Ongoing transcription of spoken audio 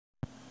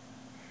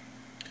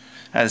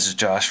Hi, this is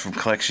Josh from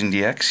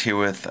CollectionDX here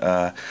with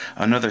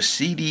another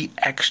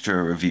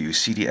CDXtra review.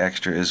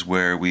 CDXtra is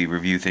where we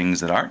review things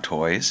that aren't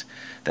toys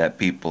that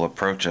people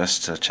approach us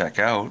to check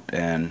out,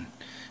 and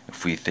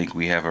if we think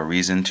we have a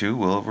reason to,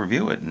 we'll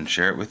review it and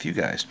share it with you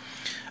guys.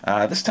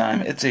 This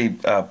time it's a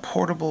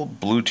portable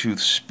Bluetooth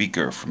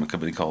speaker from a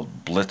company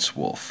called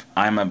Blitzwolf.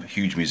 I'm a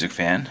huge music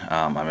fan.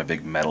 I'm a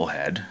big metal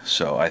head,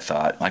 so I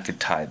thought I could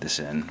tie this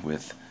in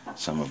with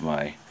some of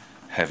my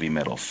heavy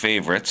metal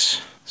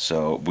favorites.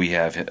 So we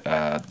have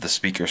the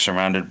speaker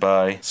surrounded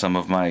by some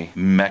of my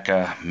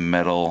Mecha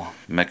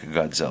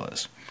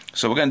Godzillas.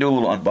 So we're gonna do a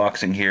little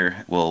unboxing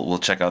here. We'll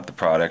check out the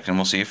product and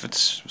we'll see if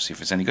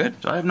it's any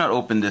good. So I have not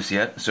opened this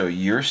yet, so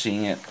you're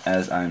seeing it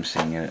as I'm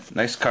seeing it.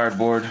 Nice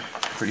cardboard,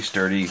 pretty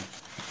sturdy.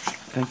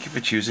 Thank you for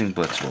choosing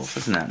Blitzwolf.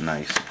 Isn't that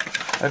nice?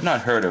 I've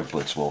not heard of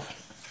Blitzwolf.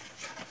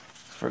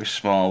 Very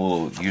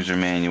small little user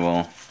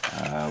manual.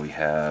 We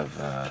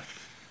have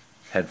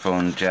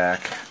headphone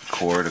jack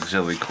cord,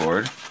 auxiliary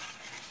cord.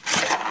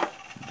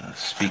 The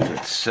speaker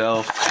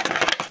itself,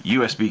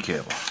 USB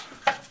cable.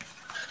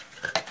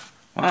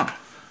 Wow.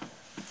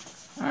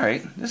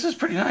 Alright, this is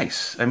pretty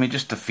nice. I mean,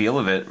 just the feel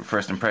of it,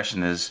 first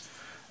impression is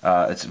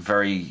it's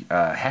very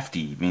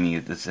hefty, meaning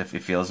it doesn't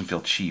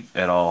feel cheap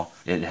at all.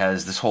 It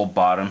has this whole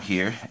bottom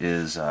here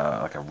is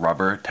like a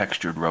rubber,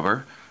 textured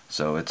rubber,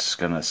 so it's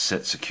gonna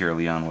sit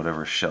securely on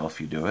whatever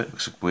shelf you do it.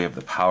 Looks like we have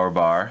the power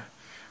bar.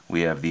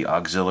 We have the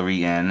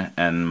auxiliary in,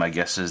 and my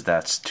guess is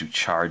that's to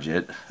charge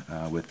it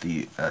with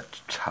the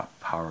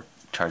power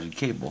charging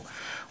cable.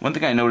 One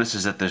thing I noticed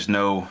is that there's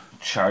no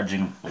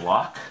charging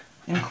block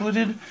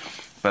included,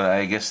 but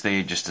I guess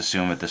they just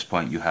assume at this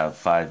point you have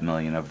 5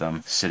 million of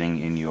them sitting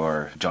in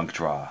your junk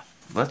drawer.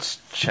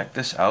 Let's check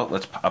this out.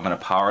 I'm going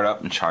to power it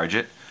up and charge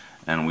it,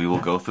 and we will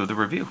go through the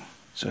review.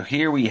 So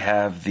here we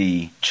have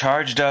the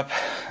charged up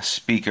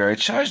speaker. I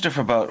charged it for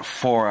about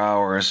 4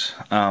 hours,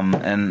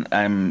 and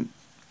I'm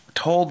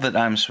told that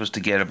I'm supposed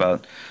to get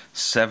about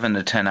 7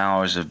 to 10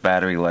 hours of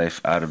battery life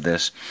out of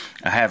this.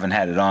 I haven't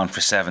had it on for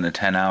 7 to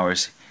 10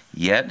 hours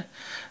yet,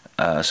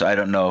 so I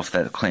don't know if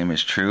that claim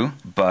is true,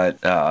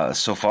 but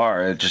so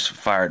far it just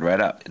fired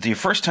right up. The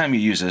first time you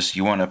use this,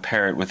 you want to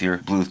pair it with your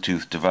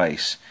Bluetooth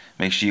device.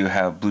 Make sure you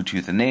have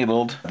Bluetooth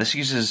enabled. This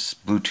uses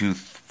Bluetooth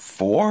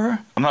 4?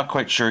 I'm not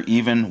quite sure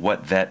even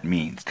what that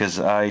means, because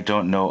I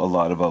don't know a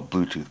lot about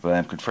Bluetooth, but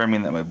I'm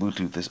confirming that my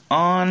Bluetooth is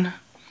on.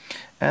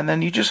 And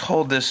then you just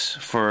hold this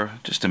for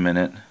just a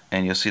minute,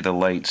 and you'll see the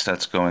light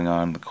starts going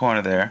on in the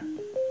corner there.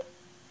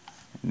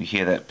 And you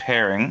hear that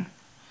pairing,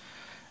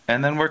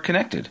 and then we're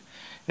connected.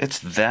 It's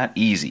that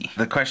easy.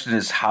 The question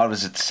is, how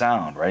does it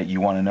sound, right? You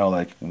want to know,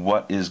 like,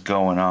 what is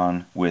going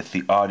on with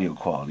the audio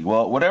quality.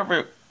 Well,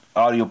 whatever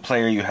audio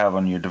player you have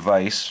on your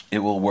device, it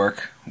will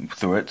work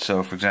through it.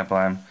 So, for example,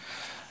 I'm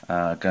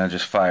going to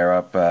just fire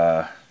up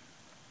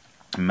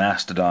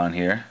Mastodon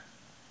here.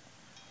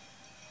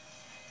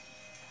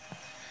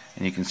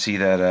 And you can see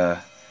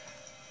that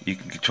you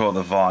can control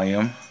the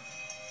volume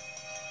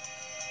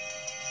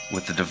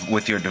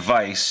with your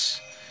device.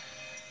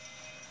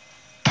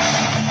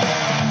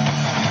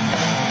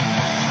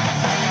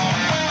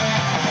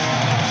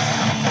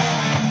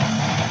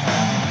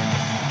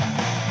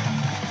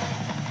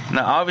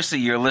 Now, obviously,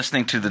 you're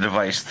listening to the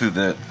device through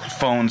the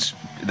phone's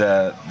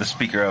the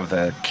speaker of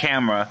the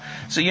camera,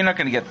 so you're not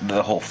going to get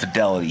the whole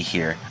fidelity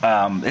here.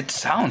 It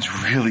sounds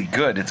really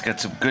good. It's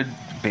got some good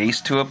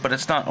bass to it, but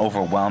it's not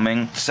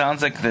overwhelming. It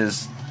sounds like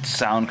there's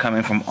sound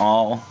coming from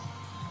all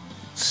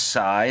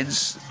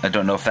sides. I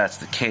don't know if that's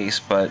the case,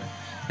 but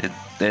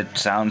it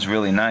sounds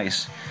really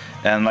nice.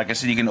 And like I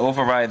said, you can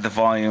override the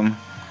volume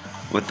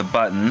with the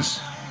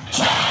buttons.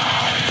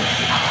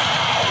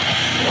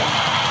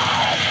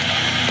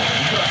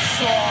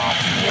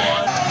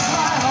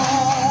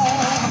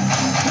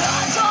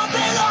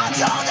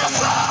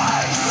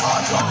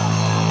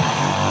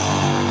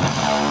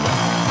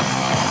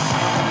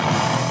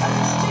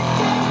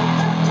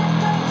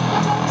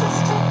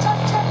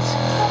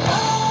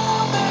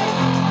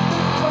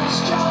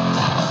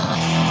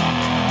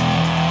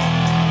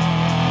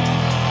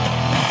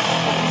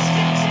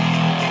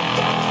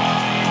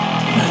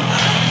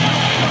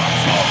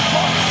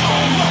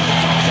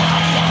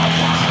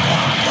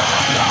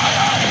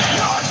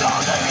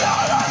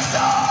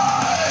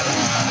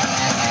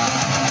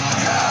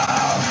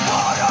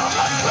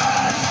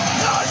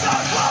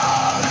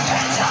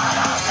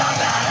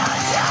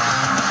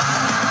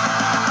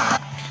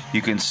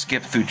 You can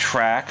skip through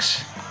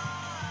tracks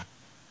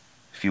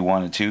if you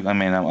wanted to. I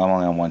mean, I'm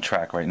only on one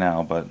track right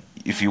now, but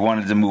if you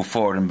wanted to move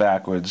forward and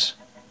backwards,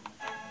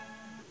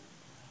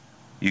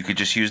 you could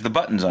just use the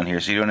buttons on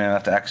here, so you don't even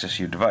have to access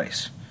your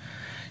device.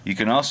 You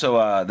can also,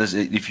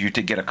 if you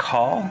to get a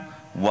call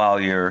while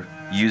you're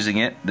using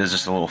it, there's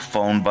just a little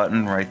phone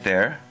button right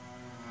there.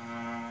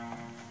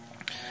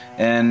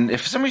 And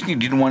if for some reason you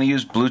didn't want to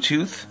use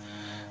Bluetooth,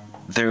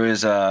 there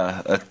is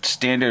a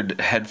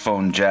standard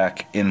headphone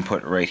jack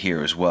input right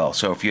here as well.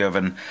 So if you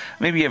have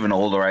maybe you have an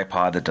older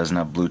iPod that doesn't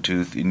have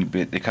Bluetooth, and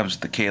it comes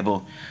with the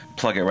cable,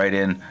 plug it right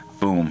in,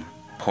 boom,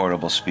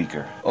 portable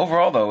speaker.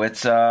 Overall though,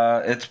 it's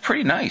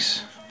pretty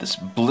nice. This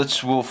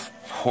Blitzwolf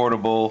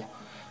portable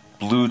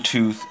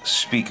Bluetooth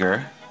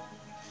speaker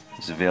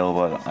is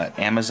available at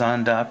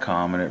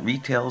Amazon.com, and it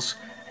retails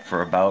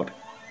for about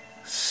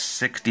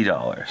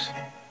 $60.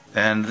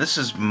 And this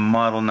is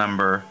model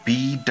number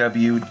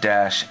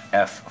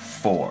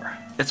BW-F4.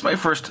 It's my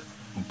first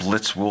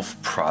Blitzwolf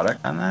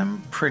product, and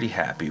I'm pretty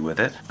happy with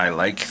it. I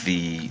like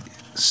the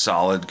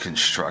solid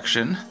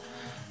construction.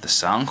 The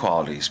sound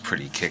quality is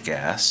pretty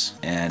kick-ass,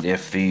 and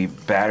if the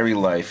battery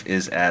life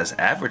is as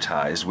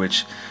advertised,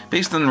 which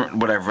based on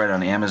what I've read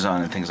on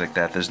Amazon and things like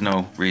that, there's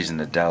no reason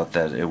to doubt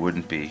that it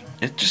wouldn't be.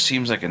 It just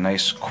seems like a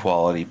nice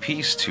quality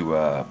piece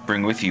to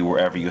bring with you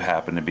wherever you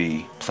happen to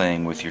be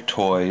playing with your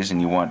toys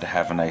and you want to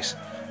have a nice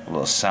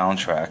little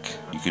soundtrack.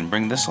 You can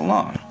bring this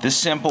along. This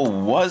sample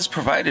was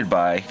provided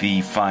by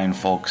the fine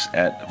folks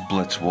at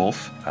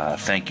Blitzwolf.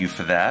 Thank you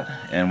for that.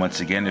 And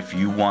once again, if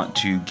you want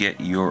to get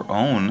your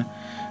own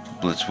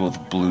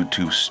Blitzwolf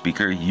Bluetooth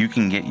speaker, you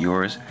can get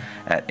yours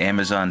at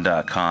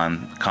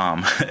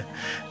Amazon.com.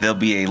 There'll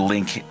be a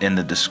link in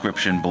the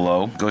description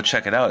below. Go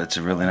check it out. It's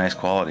a really nice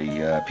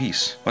quality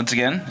piece. Once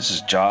again, this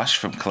is Josh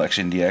from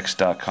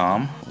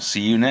CollectionDX.com. We'll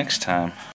see you next time.